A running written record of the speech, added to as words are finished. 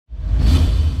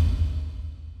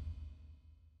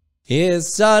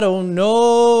Yes, I don't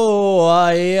know.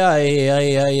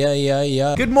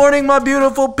 Good morning, my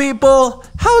beautiful people.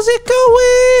 How's it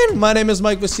going? My name is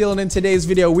Mike Vasile, and in today's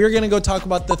video, we're going to go talk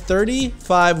about the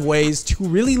 35 ways to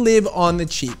really live on the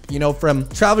cheap. You know, from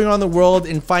traveling around the world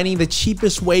and finding the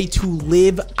cheapest way to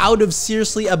live out of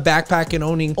seriously a backpack and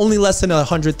owning only less than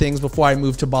 100 things before I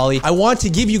moved to Bali. I want to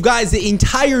give you guys the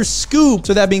entire scoop.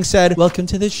 So that being said, welcome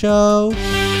to the show.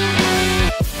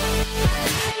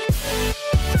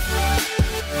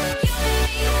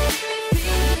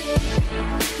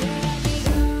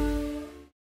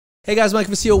 Hey guys, Mike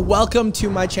Vasile, welcome to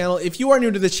my channel. If you are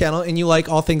new to the channel and you like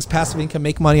all things passive income,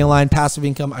 make money online, passive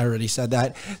income, I already said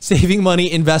that, saving money,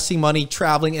 investing money,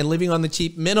 traveling, and living on the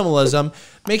cheap, minimalism,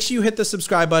 make sure you hit the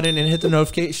subscribe button and hit the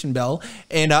notification bell.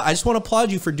 And I just want to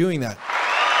applaud you for doing that,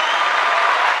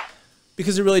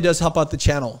 because it really does help out the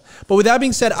channel. But with that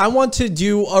being said, I want to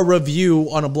do a review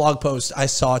on a blog post I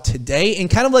saw today and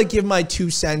kind of like give my 2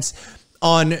 cents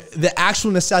on the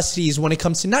actual necessities when it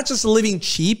comes to not just living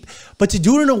cheap, but to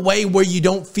do it in a way where you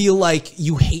don't feel like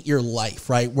you hate your life,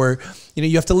 right? Where, you know,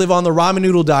 you have to live on the ramen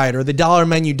noodle diet or the dollar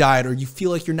menu diet, or you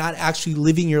feel like you're not actually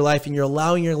living your life and you're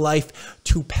allowing your life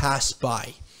to pass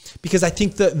by. Because I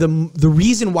think the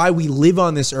reason why we live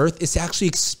on this earth is to actually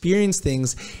experience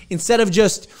things instead of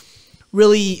just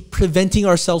really preventing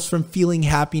ourselves from feeling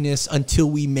happiness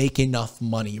until we make enough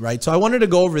money, right? So I wanted to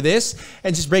go over this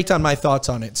and just break down my thoughts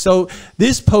on it. So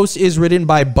this post is written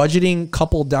by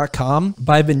budgetingcouple.com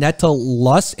by Vanetta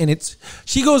Luss, and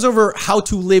she goes over how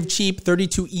to live cheap,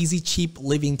 32 easy, cheap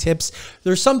living tips.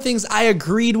 There's some things I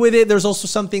agreed with it. There's also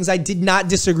some things I did not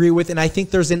disagree with, and I think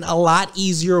there's a lot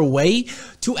easier way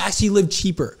to actually live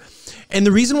cheaper. And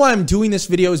the reason why I'm doing this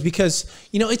video is because,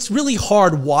 you know, it's really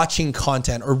hard watching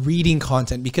content or reading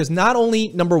content, because not only,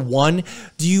 number one,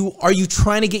 are you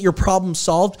trying to get your problem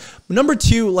solved, but number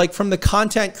two, like from the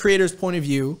content creator's point of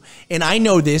view, and I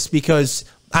know this because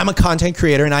I'm a content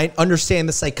creator and I understand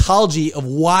the psychology of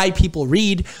why people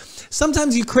read,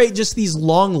 sometimes you create just these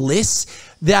long lists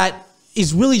that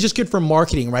is really just good for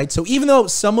marketing, right? So even though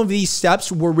some of these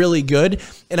steps were really good,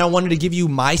 and I wanted to give you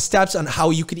my steps on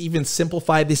how you could even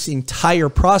simplify this entire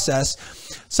process,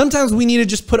 sometimes we need to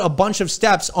just put a bunch of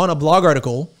steps on a blog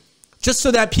article just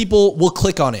so that people will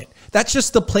click on it. That's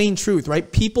just the plain truth, right?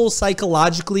 People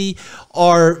psychologically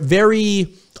are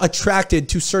very attracted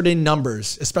to certain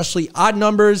numbers, especially odd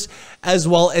numbers, as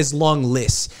well as long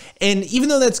lists. And even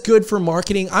though that's good for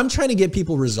marketing, I'm trying to get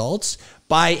people results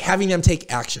by having them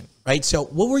take action, right? So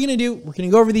what we're going to do, we're going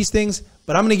to go over these things,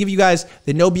 but I'm going to give you guys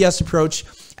the no BS approach.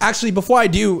 Actually, before I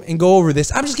do and go over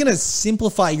this, I'm just going to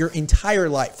simplify your entire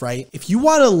life, right? If you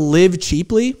want to live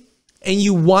cheaply and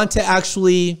you want to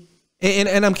actually,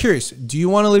 and I'm curious, do you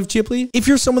want to live cheaply? If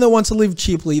you're someone that wants to live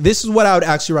cheaply, this is what I would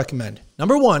actually recommend.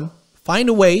 Number one, find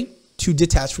a way to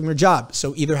detach from your job.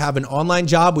 So either have an online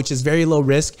job, which is very low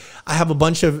risk. I have a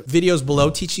bunch of videos below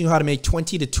teaching you how to make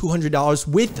 $20 to $200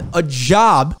 with a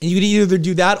job. And you could either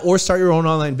do that or start your own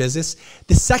online business.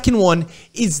 The second one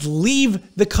is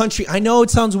leave the country. I know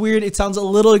it sounds weird. It sounds a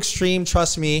little extreme.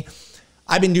 Trust me.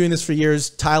 I've been doing this for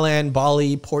years. Thailand,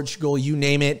 Bali, Portugal, you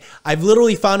name it. I've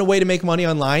literally found a way to make money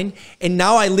online. And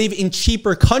now I live in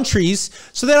cheaper countries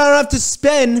so that I don't have to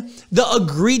spend the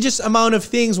egregious amount of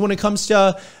things when it comes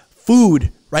to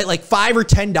food, right? Like $5 or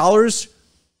 $10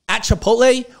 at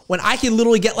Chipotle, when I can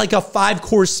literally get like a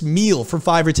 5-course meal for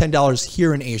 $5 or $10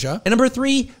 here in Asia. And number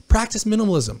three, practice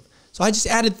minimalism. So I just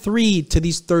added 3 to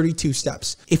these 32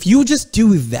 steps. If you just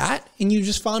do that and you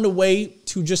just found a way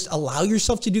to just allow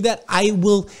yourself to do that, I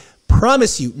will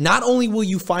promise you, not only will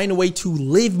you find a way to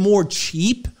live more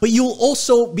cheap, but you'll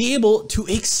also be able to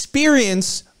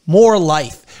experience more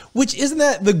life. Which isn't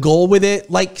that the goal with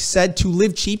it? Like said, to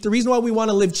live cheap. The reason why we want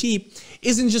to live cheap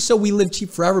isn't just so we live cheap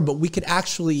forever, but we could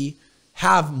actually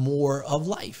have more of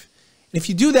life. And if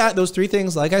you do that, those 3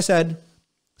 things, like I said,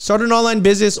 start an online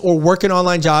business or work an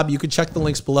online job. You can check the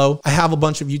links below. I have a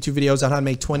bunch of YouTube videos on how to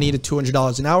make $20 to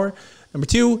 $200 an hour. Number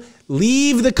 2,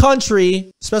 leave the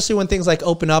country, especially when things like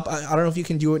open up. I don't know if you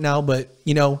can do it now, but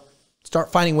you know,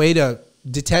 start finding a way to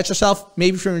detach yourself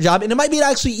maybe from your job. And it might be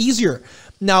actually easier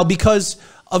now because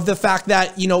of the fact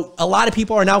that, you know, a lot of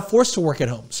people are now forced to work at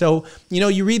home. So, you know,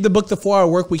 you read the book, The 4-Hour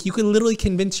Work Week, you can literally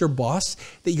convince your boss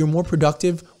that you're more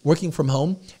productive working from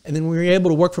home. And then when you're able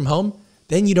to work from home,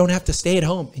 then you don't have to stay at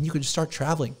home and you can just start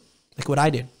traveling. like what I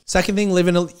did. Second thing, live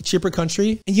in a cheaper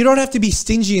country. And you don't have to be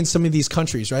stingy in some of these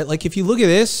countries, right? Like if you look at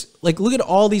this, like look at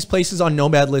all these places on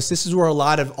Nomad List. This is where a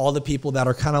lot of all the people that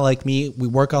are kind of like me, we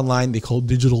work online, they call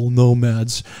digital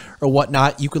nomads or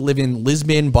whatnot. You could live in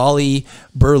Lisbon, Bali,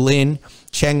 Berlin,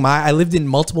 Chiang Mai. I lived in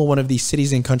multiple one of these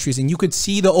cities and countries, and you could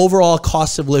see the overall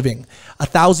cost of living.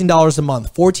 $1,000 a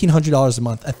month, $1,400 a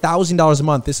month, $1,000 a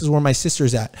month. This is where my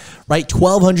sister's at, right?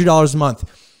 $1,200 a month.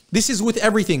 This is with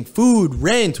everything: food,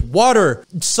 rent, water,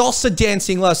 salsa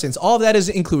dancing lessons. All of that is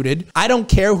included. I don't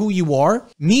care who you are.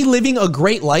 Me living a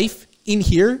great life in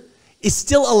here is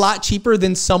still a lot cheaper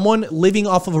than someone living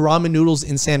off of ramen noodles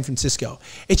in San Francisco.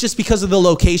 It's just because of the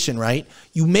location, right?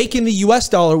 You make in the US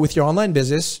dollar with your online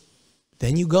business,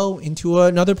 then you go into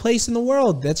another place in the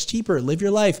world that's cheaper, live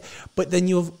your life. But then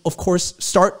you, of course,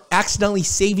 start accidentally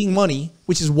saving money,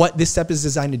 which is what this step is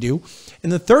designed to do.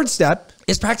 And the third step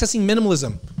is practicing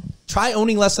minimalism. Try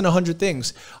owning less than 100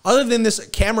 things. Other than this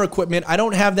camera equipment, I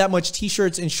don't have that much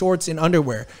t-shirts and shorts and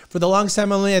underwear. For the longest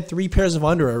time, I only had 3 pairs of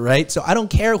underwear, right? So I don't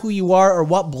care who you are or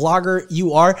what blogger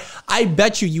you are. I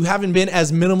bet you haven't been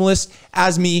as minimalist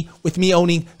as me with me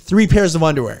owning 3 pairs of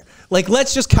underwear. Like,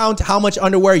 let's just count how much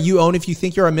underwear you own if you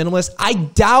think you're a minimalist. I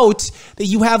doubt that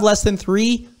you have less than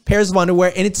 3 pairs of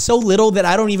underwear, and it's so little that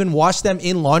I don't even wash them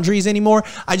in laundries anymore.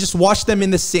 I just wash them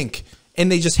in the sink, and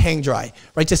they just hang dry,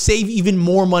 right? To save even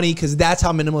more money, because that's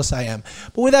how minimalist I am.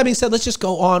 But with that being said, let's just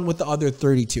go on with the other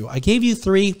 32. I gave you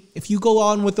 3. If you go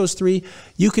on with those 3,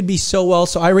 you could be so well.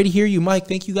 So I already hear you, Mike.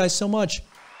 Thank you guys so much.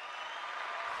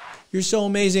 You're so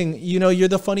amazing. You know, you're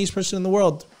the funniest person in the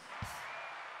world,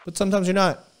 but sometimes you're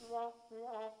not.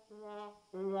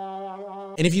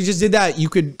 And if you just did that, you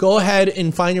could go ahead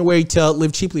and find your way to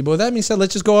live cheaply. But with that being said,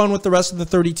 let's just go on with the rest of the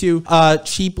 32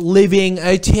 cheap living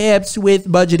tips with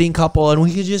budgeting couple. And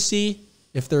we could just see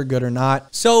if they're good or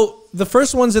not. So the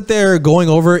first ones that they're going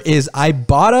over is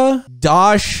Ibotta,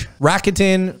 Dosh,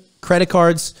 Rakuten, credit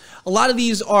cards. A lot of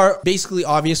these are basically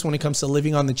obvious when it comes to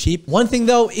living on the cheap. One thing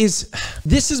though is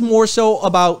this is more so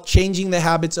about changing the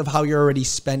habits of how you're already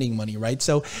spending money, right?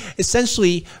 So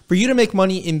essentially, for you to make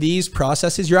money in these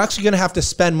processes, you're actually going to have to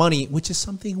spend money, which is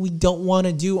something we don't want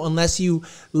to do unless you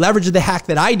leverage the hack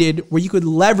that I did, where you could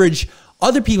leverage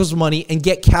other people's money and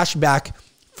get cash back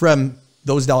from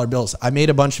those dollar bills. I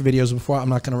made a bunch of videos before. I'm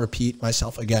not going to repeat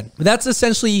myself again. But that's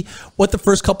essentially what the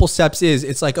first couple steps is.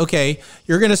 It's like, okay,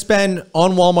 you're going to spend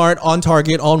on Walmart, on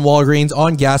Target, on Walgreens,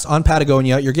 on gas, on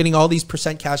Patagonia. You're getting all these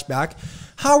 % cash back.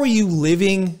 How are you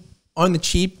living on the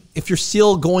cheap if you're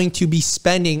still going to be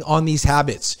spending on these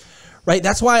habits? Right?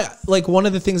 That's why, like, one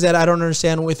of the things that I don't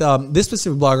understand with this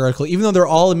specific blog article, even though they're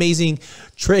all amazing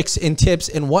tricks and tips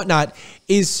and whatnot,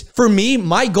 is for me,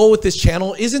 my goal with this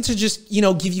channel isn't to just, you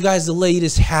know, give you guys the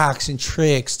latest hacks and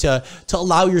tricks to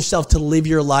allow yourself to live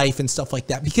your life and stuff like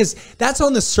that, because that's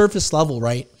on the surface level,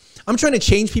 right? I'm trying to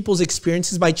change people's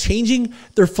experiences by changing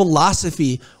their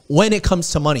philosophy when it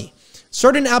comes to money.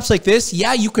 Certain apps like this,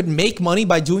 yeah, you could make money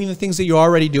by doing the things that you're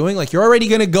already doing. Like, you're already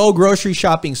going to go grocery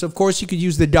shopping. So of course you could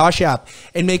use the Dosh app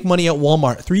and make money at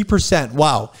Walmart. 3%.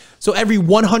 Wow. So every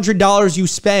 $100 you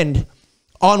spend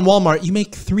on Walmart, you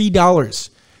make $3.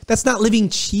 That's not living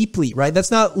cheaply, right? That's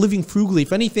not living frugally.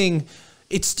 If anything,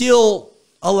 it's still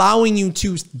allowing you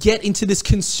to get into this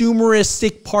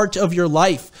consumeristic part of your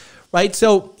life, right?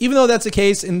 So even though that's the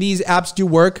case and these apps do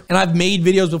work, and I've made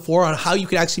videos before on how you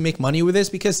could actually make money with this,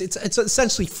 because it's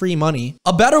essentially free money.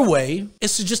 A better way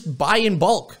is to just buy in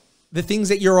bulk the things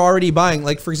that you're already buying.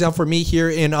 Like, for example, for me here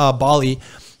in Bali,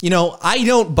 you know, I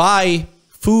don't buy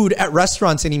food at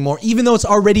restaurants anymore, even though it's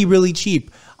already really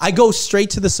cheap. I go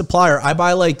straight to the supplier. I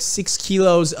buy like 6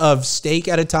 kilos of steak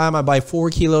at a time. I buy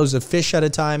 4 kilos of fish at a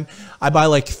time. I buy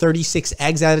like 36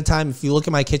 eggs at a time. If you look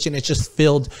at my kitchen, it's just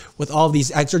filled with all of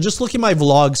these eggs. Or just look at my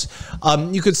vlogs.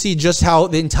 You could see just how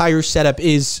the entire setup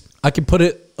is. I can put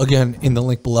it again in the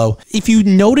link below. If you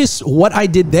notice what I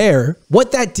did there,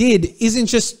 what that did isn't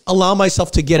just allow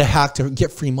myself to get a hack to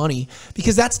get free money,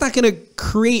 because that's not going to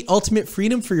create ultimate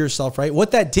freedom for yourself, right?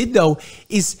 What that did though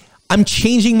is I'm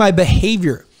changing my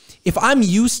behavior. If I'm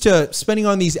used to spending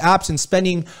on these apps and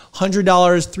spending $100,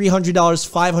 $300,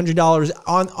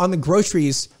 $500 on the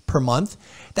groceries per month,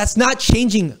 that's not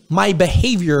changing my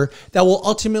behavior that will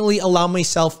ultimately allow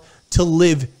myself to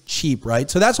live cheap, right?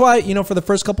 So that's why, you know, for the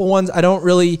first couple ones, I don't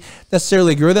really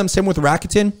necessarily agree with them. Same with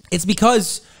Rakuten. It's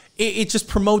because it just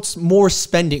promotes more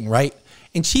spending, right?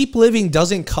 And cheap living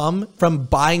doesn't come from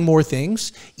buying more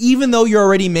things, even though you're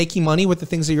already making money with the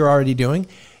things that you're already doing.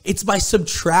 It's by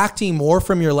subtracting more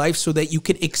from your life so that you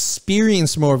could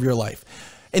experience more of your life.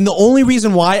 And the only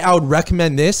reason why I would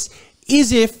recommend this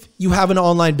is if you have an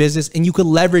online business and you could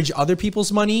leverage other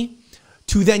people's money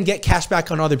to then get cash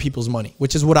back on other people's money,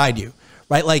 which is what I do,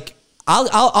 right? Like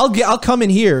I'll come in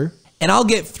here and I'll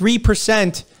get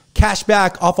 3% cash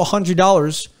back off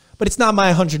 $100, but it's not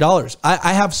my $100.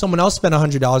 I have someone else spend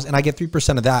 $100 and I get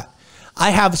 3% of that.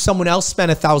 I have someone else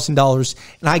spend $1,000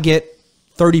 and I get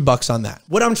 30 bucks on that.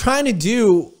 What I'm trying to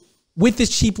do with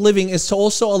this cheap living is to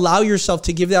also allow yourself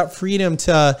to give that freedom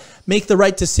to make the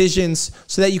right decisions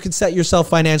so that you can set yourself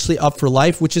financially up for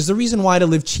life, which is the reason why to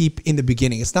live cheap in the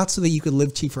beginning. It's not so that you could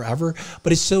live cheap forever,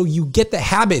 but it's so you get the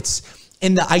habits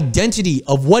and the identity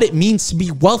of what it means to be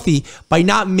wealthy by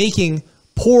not making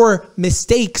poor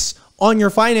mistakes on your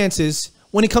finances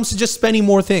when it comes to just spending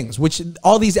more things, which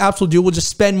all these apps will do, will just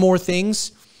spend more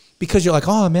things because you're like,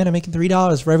 oh man, I'm making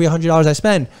 $3 for every $100 I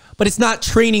spend. But it's not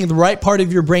training the right part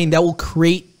of your brain that will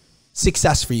create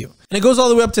success for you. And it goes all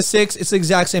the way up to 6. It's the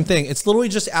exact same thing. It's literally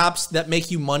just apps that make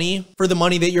you money for the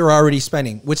money that you're already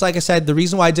spending, which, like I said, the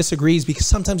reason why I disagree is because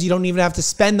sometimes you don't even have to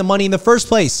spend the money in the first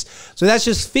place. So that's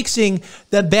just fixing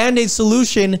the Band-Aid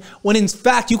solution when in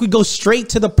fact you could go straight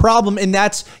to the problem, and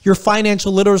that's your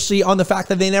financial literacy on the fact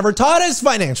that they never taught us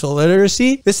financial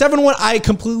literacy. The 7th one I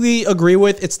completely agree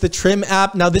with. It's the Trim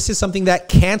app. Now this is something that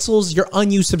cancels your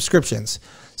unused subscriptions.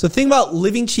 So the thing about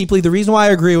living cheaply, the reason why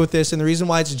I agree with this and the reason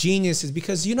why it's genius is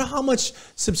because you know how much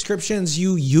subscriptions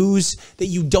you use that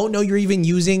you don't know you're even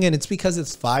using, and it's because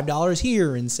it's $5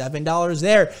 here and $7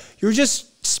 there. You're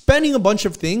just spending a bunch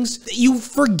of things that you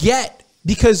forget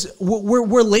because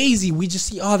we're lazy. We just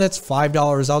see, oh, that's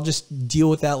 $5. I'll just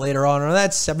deal with that later on, or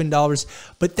that's $7.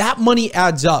 But that money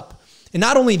adds up. And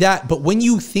not only that, but when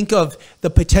you think of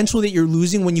the potential that you're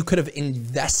losing when you could have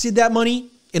invested that money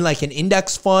in like an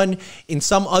index fund, in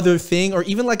some other thing, or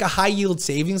even like a high yield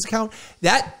savings account,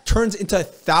 that turns into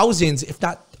thousands, if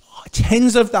not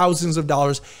tens of thousands of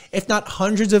dollars, if not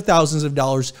hundreds of thousands of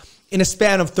dollars in a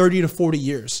span of 30 to 40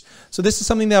 years. So this is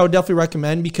something that I would definitely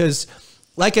recommend because,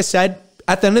 like I said,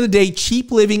 at the end of the day, cheap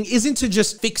living isn't to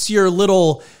just fix your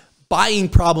little buying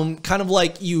problem, kind of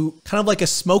like a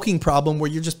smoking problem where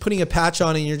you're just putting a patch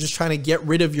on and you're just trying to get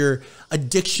rid of your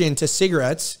addiction to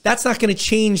cigarettes. That's not going to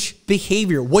change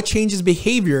behavior. What changes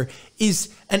behavior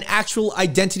is an actual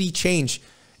identity change.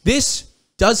 This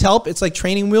does help. It's like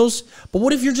training wheels. But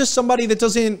what if you're just somebody that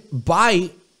doesn't buy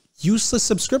useless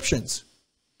subscriptions?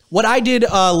 What I did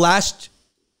last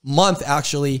month,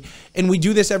 actually, and we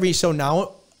do this every so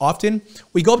now, often,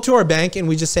 we go up to our bank and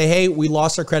we just say, hey, we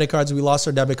lost our credit cards, we lost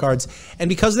our debit cards. And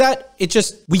because of that,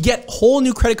 we get whole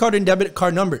new credit card and debit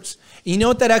card numbers. And you know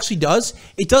what that actually does?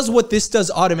 It does what this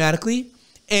does automatically.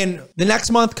 And the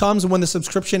next month comes when the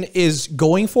subscription is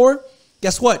going for,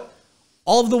 guess what?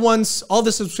 All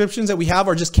the subscriptions that we have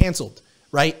are just canceled,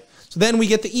 right? So then we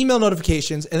get the email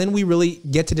notifications and then we really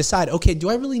get to decide, okay, do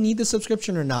I really need the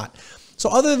subscription or not? So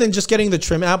other than just getting the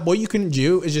Trim app, what you can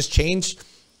do is just change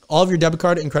all of your debit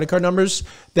card and credit card numbers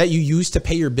that you use to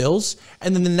pay your bills.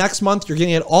 And then the next month, you're going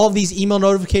to get all of these email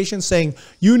notifications saying,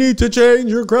 you need to change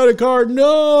your credit card.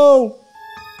 No.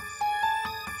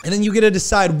 And then you get to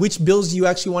decide which bills you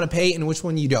actually want to pay and which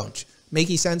one you don't.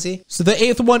 Makey sensey? So the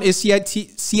 8th one is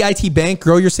CIT Bank,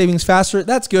 grow your savings faster.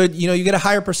 That's good. You know, you get a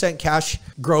higher % cash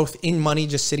growth in money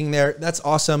just sitting there. That's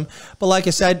awesome. But like I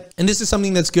said, and this is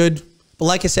something that's good, but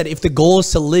like I said, if the goal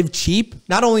is to live cheap,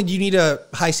 not only do you need a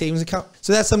high savings account,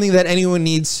 so that's something that anyone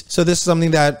needs. So this is something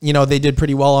that, you know, they did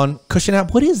pretty well on. Cushion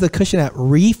app. What is the Cushion app?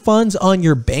 Refunds on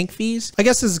your bank fees? I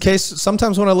guess this is the case.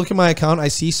 Sometimes when I look at my account, I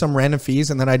see some random fees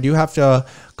and then I do have to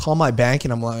call my bank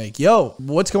and I'm like, yo,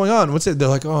 what's going on? What's it? They're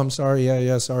like, oh, I'm sorry.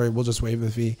 Yeah, sorry. We'll just waive the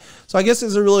fee. So I guess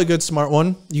it's a really good, smart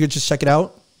one. You could just check it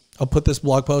out. I'll put this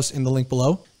blog post in the link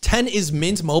below. 10 is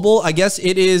Mint Mobile. I guess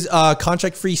it is a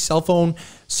contract-free cell phone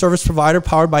service provider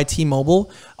powered by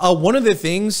T-Mobile. One of the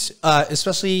things,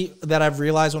 especially that I've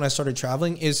realized when I started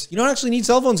traveling, is you don't actually need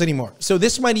cell phones anymore. So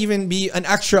this might even be an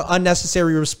extra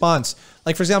unnecessary response.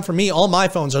 Like, for example, for me, all my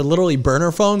phones are literally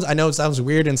burner phones. I know it sounds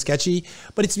weird and sketchy,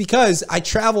 but it's because I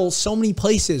travel so many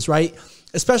places, right?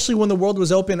 Especially when the world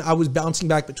was open, I was bouncing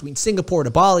back between Singapore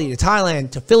to Bali to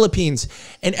Thailand to Philippines,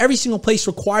 and every single place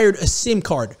required a SIM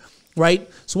card, right?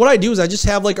 So what I do is I just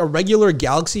have like a regular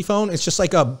Galaxy phone. It's just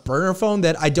like a burner phone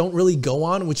that I don't really go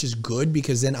on, which is good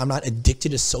because then I'm not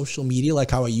addicted to social media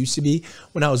like how I used to be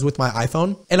when I was with my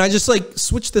iPhone. And I just like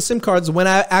switch the SIM cards when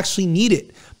I actually need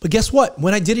it. But guess what?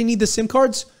 When I didn't need the SIM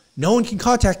cards, no one can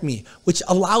contact me, which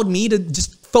allowed me to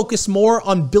just focus more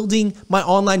on building my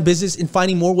online business and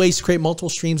finding more ways to create multiple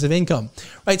streams of income,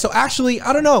 right? So actually,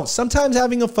 I don't know, sometimes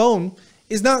having a phone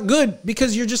is not good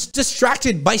because you're just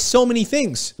distracted by so many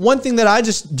things. One thing that I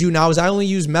just do now is I only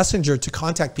use Messenger to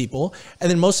contact people. And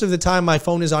then most of the time my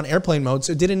phone is on airplane mode.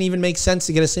 So it didn't even make sense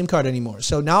to get a SIM card anymore.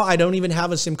 So now I don't even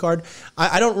have a SIM card.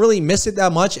 I don't really miss it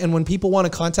that much. And when people want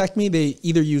to contact me, they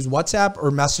either use WhatsApp or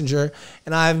Messenger.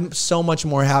 And I'm so much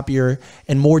more happier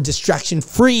and more distraction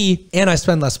free. And I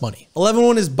spend less money.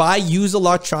 11 is buy used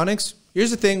electronics.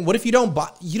 Here's the thing. What if you don't buy,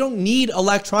 you don't need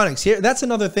electronics here? That's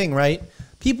another thing, right?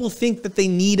 People think that they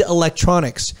need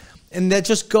electronics, and that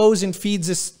just goes and feeds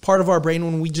this part of our brain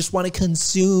when we just want to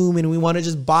consume and we want to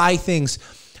just buy things.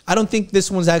 I don't think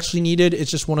this one's actually needed. It's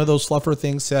just one of those fluffer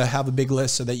things to have a big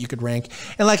list so that you could rank.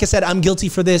 And like I said, I'm guilty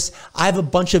for this. I have a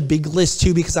bunch of big lists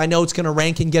too because I know it's going to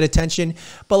rank and get attention.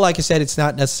 But like I said, it's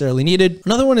not necessarily needed.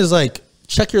 Another one is like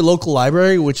check your local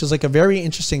library, which is like a very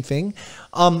interesting thing.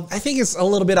 I think it's a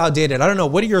little bit outdated. I don't know.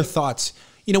 What are your thoughts?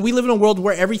 You know, we live in a world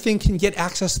where everything can get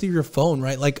access through your phone,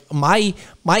 right? Like my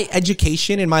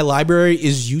education in my library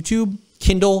is YouTube,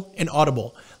 Kindle, and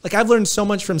Audible. Like I've learned so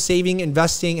much from saving,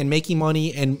 investing, and making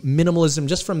money and minimalism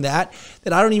just from that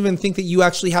I don't even think that you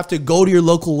actually have to go to your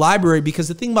local library, because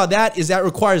the thing about that is that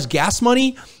requires gas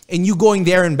money and you going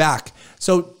there and back.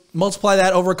 So multiply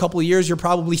that over a couple of years, you're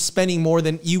probably spending more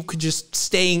than you could just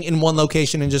staying in one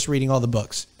location and just reading all the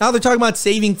books. Now they're talking about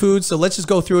saving food. So let's just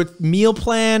go through it. Meal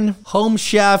plan, Home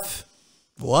Chef,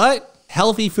 what?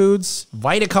 Healthy Foods,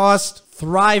 Vitacost,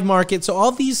 Thrive Market. So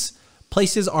all these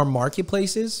places are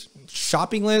marketplaces.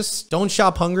 Shopping lists, don't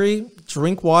shop hungry,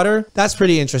 drink water. That's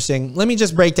pretty interesting. Let me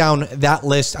just break down that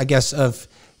list, I guess, of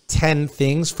 10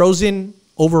 things. Frozen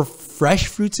over fresh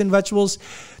fruits and vegetables.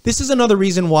 This is another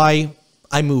reason why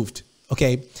I moved,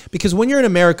 okay? Because when you're in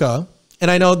America, and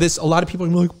I know this, a lot of people are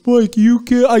like, Mike,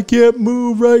 I can't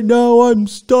move right now. I'm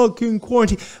stuck in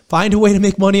quarantine. Find a way to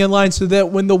make money online so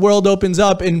that when the world opens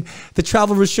up and the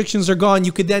travel restrictions are gone,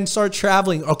 you could then start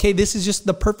traveling. Okay, this is just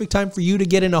the perfect time for you to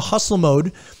get in a hustle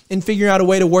mode and figure out a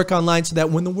way to work online so that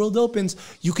when the world opens,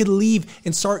 you could leave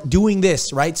and start doing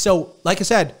this, right? So like I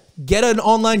said, get an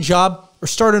online job or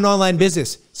start an online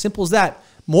business. Simple as that.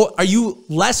 Are you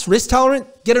less risk tolerant?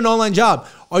 Get an online job.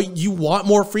 You want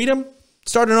more freedom?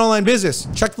 Start an online business.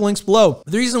 Check the links below.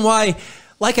 The reason why,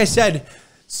 like I said,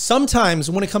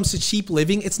 sometimes when it comes to cheap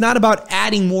living, it's not about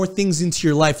adding more things into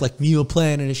your life like meal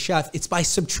plan and a chef. It's by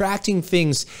subtracting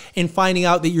things and finding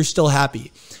out that you're still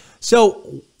happy.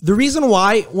 So the reason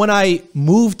why when I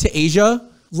moved to Asia,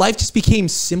 life just became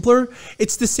simpler.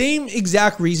 It's the same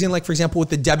exact reason, like for example, with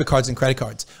the debit cards and credit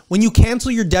cards. When you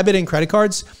cancel your debit and credit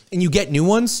cards and you get new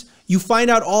ones, you find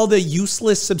out all the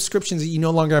useless subscriptions that you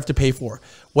no longer have to pay for.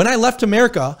 When I left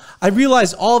America, I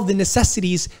realized all of the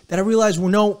necessities that I realized were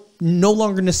no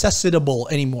longer necessitable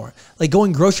anymore. Like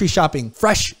going grocery shopping,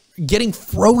 getting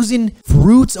frozen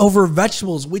fruits over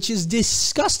vegetables, which is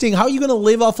disgusting. How are you going to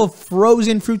live off of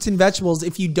frozen fruits and vegetables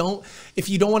if you don't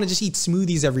want to just eat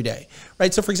smoothies every day,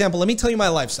 right? So for example, let me tell you my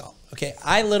lifestyle. Okay.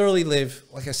 I literally live,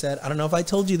 like I said, I don't know if I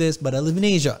told you this, but I live in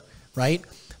Asia, right?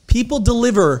 People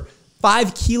deliver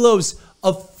 5 kilos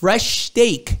of fresh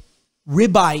steak,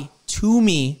 ribeye to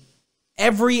me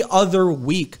every other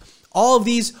week. All of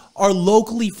these are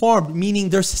locally farmed, meaning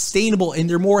they're sustainable and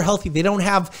they're more healthy. They don't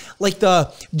have like the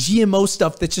GMO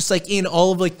stuff that's just like in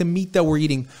all of like the meat that we're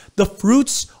eating. The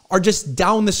fruits are just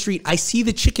down the street. I see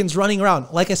the chickens running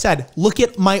around. Like I said, look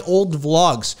at my old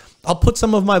vlogs. I'll put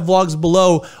some of my vlogs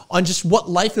below on just what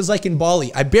life is like in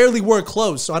Bali. I barely wear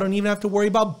clothes, so I don't even have to worry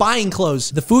about buying clothes.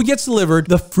 The food gets delivered.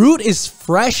 The fruit is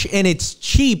fresh and it's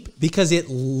cheap because it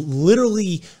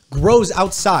literally grows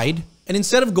outside. And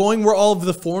instead of going where all of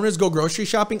the foreigners go grocery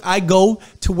shopping, I go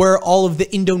to where all of the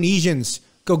Indonesians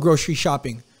go grocery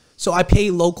shopping. So I pay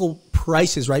local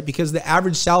prices, right? Because the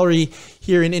average salary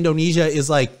here in Indonesia is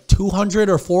like $200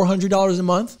 or $400 a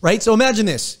month, right? So imagine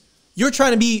this. You're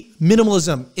trying to be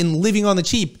minimalism in living on the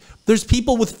cheap. There's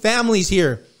people with families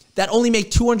here that only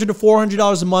make $200 to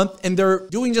 $400 a month and they're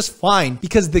doing just fine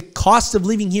because the cost of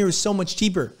living here is so much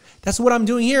cheaper. That's what I'm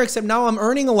doing here, except now I'm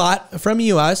earning a lot from the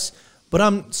US, but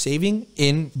I'm saving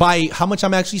in by how much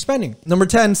I'm actually spending. Number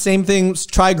 10, same thing,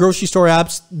 try grocery store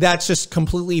apps. That's just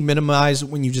completely minimized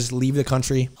when you just leave the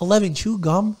country. 11, chew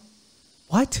gum.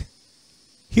 What?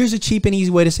 Here's a cheap and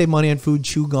easy way to save money on food,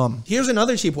 chew gum. Here's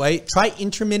another cheap way, try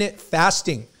intermittent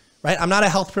fasting, right? I'm not a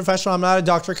health professional, I'm not a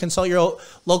doctor, consult your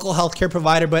local healthcare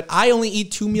provider, but I only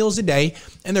eat 2 meals a day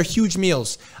and they're huge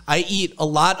meals. I eat a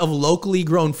lot of locally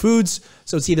grown foods.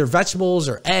 So it's either vegetables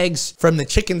or eggs from the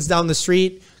chickens down the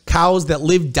street, cows that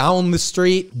live down the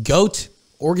street, goat,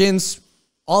 organs,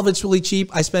 all of it's really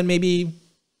cheap. I spend maybe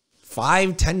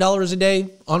 $5, $10 a day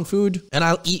on food and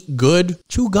I'll eat good.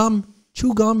 Chew gum,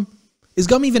 chew gum. Is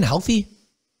gum even healthy?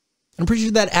 I'm pretty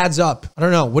sure that adds up. I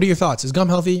don't know. What are your thoughts? Is gum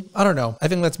healthy? I don't know. I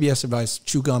think that's BS advice.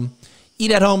 Chew gum.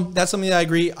 Eat at home. That's something that I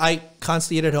agree. I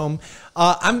constantly eat at home.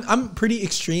 I'm pretty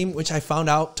extreme, which I found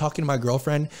out talking to my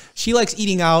girlfriend. She likes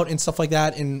eating out and stuff like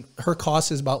that. And her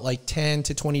cost is about like $10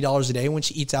 to $20 a day when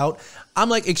she eats out. I'm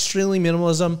like extremely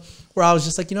minimalism, where I was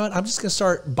just like, you know what? I'm just going to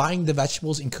start buying the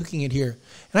vegetables and cooking it here.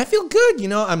 And I feel good. You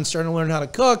know, I'm starting to learn how to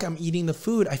cook. I'm eating the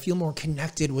food. I feel more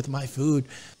connected with my food.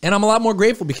 And I'm a lot more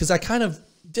grateful because I kind of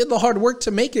did the hard work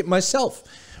to make it myself.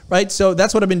 Right. So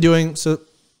that's what I've been doing.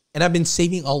 And I've been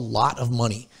saving a lot of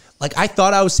money. Like I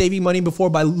thought I was saving money before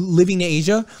by living in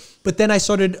Asia, but then I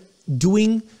started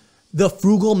doing the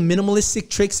frugal minimalistic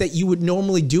tricks that you would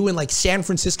normally do in like San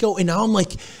Francisco. And now I'm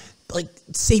like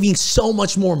saving so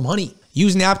much more money.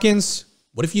 Use napkins.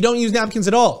 What if you don't use napkins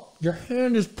at all? Your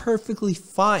hand is perfectly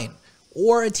fine.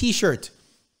 Or a t-shirt.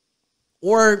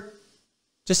 Or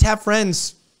just have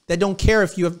friends that don't care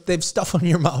if they have stuff on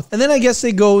your mouth. And then I guess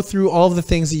they go through all of the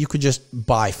things that you could just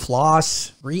buy.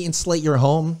 Floss, re-insulate your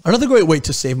home. Another great way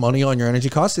to save money on your energy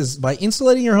costs is by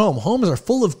insulating your home. Homes are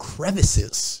full of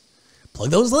crevices. Plug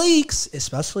those leaks,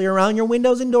 especially around your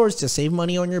windows and doors, to save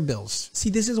money on your bills. See,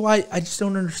 this is why I just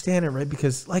don't understand it, right?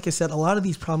 Because like I said, a lot of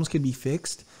these problems could be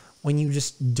fixed when you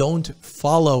just don't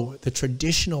follow the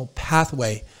traditional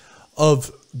pathway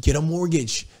of get a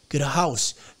mortgage, get a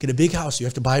house, get a big house. You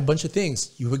have to buy a bunch of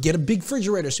things. You would get a big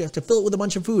refrigerator, so you have to fill it with a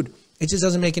bunch of food. It just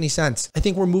doesn't make any sense. I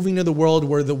think we're moving to the world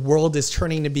where the world is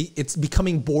turning to be, it's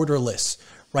becoming borderless,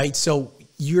 right? So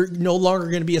you're no longer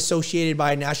going to be associated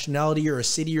by a nationality or a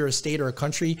city or a state or a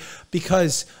country,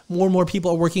 because more and more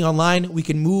people are working online. We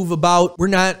can move about. We're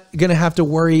not going to have to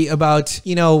worry about,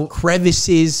 you know,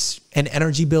 crevices and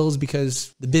energy bills,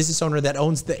 because the business owner that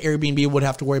owns the Airbnb would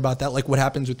have to worry about that. Like what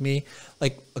happens with me,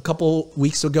 like a couple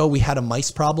weeks ago, we had a mice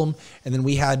problem, and then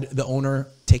we had the owner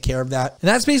take care of that. And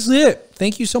that's basically it.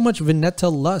 Thank you so much,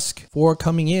 Vanetta Lusk, for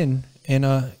coming in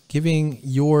and giving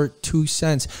your 2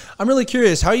 cents. I'm really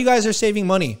curious how you guys are saving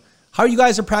money, how you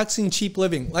guys are practicing cheap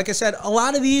living. Like I said, a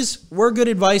lot of these were good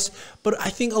advice, but I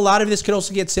think a lot of this could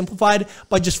also get simplified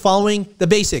by just following the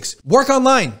basics. Work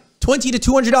online, $20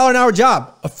 to $200 an hour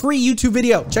job, a free YouTube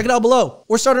video, check it out below,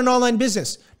 or start an online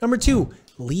business. Number 2,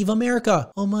 leave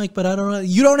America. Oh, Mike, but I don't know.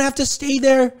 You don't have to stay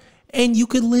there, and you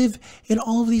could live in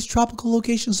all of these tropical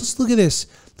locations. Let's look at this.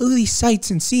 Look at these sights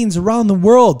and scenes around the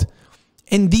world.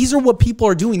 And these are what people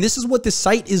are doing. This is what this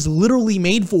site is literally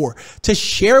made for, to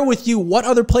share with you what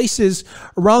other places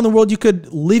around the world you could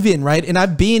live in, right? And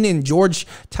I've been in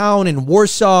Georgetown and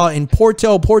Warsaw and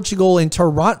Porto, Portugal, and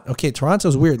Toronto. Okay,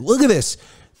 Toronto's weird. Look at this.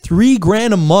 $3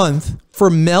 grand a month for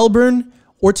Melbourne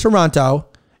or Toronto,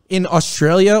 in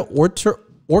Australia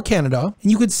or Canada.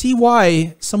 And you could see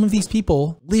why some of these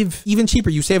people live even cheaper.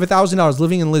 You save $1,000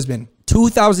 living in Lisbon,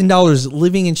 $2,000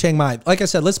 living in Chiang Mai. Like I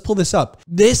said, let's pull this up.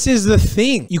 This is the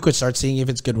thing. You could start seeing if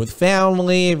it's good with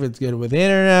family, if it's good with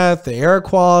internet, the air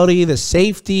quality, the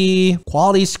safety,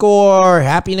 quality score,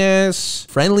 happiness,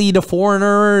 friendly to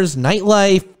foreigners,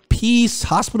 nightlife, peace,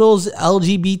 hospitals,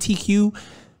 LGBTQ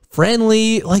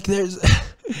friendly. Like there's,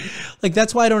 like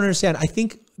that's why I don't understand. I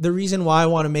think the reason why I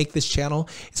want to make this channel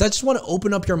is I just want to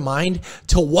open up your mind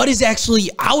to what is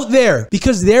actually out there,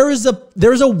 because there's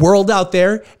a world out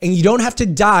there, and you don't have to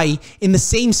die in the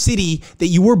same city that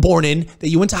you were born in, that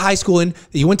you went to high school in,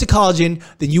 that you went to college in,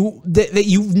 that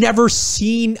you've never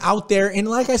seen out there. And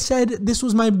like I said, this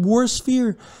was my worst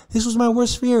fear. This was my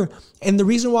worst fear. And the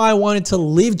reason why I wanted to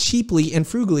live cheaply and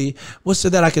frugally was so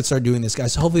that I could start doing this,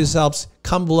 guys. So hopefully this helps.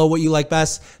 Comment below what you like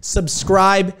best.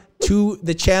 Subscribe to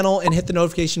the channel and hit the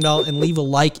notification bell and leave a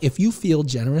like if you feel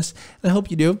generous. And I hope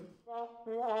you do.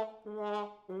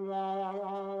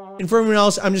 And for everyone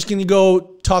else, I'm just going to go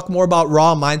talk more about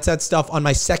raw mindset stuff on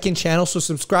my second channel. So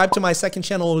subscribe to my second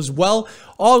channel as well.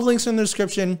 All the links are in the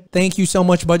description. Thank you so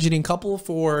much, Budgeting Couple,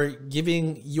 for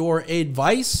giving your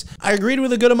advice. I agreed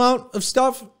with a good amount of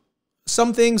stuff.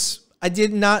 Some things I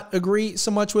did not agree so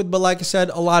much with, but like I said,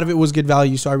 a lot of it was good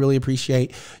value. So I really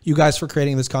appreciate you guys for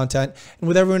creating this content. And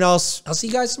with everyone else, I'll see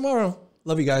you guys tomorrow.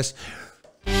 Love you guys.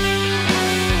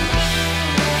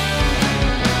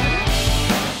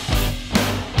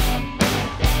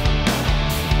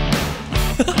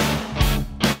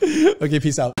 Okay,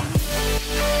 peace out.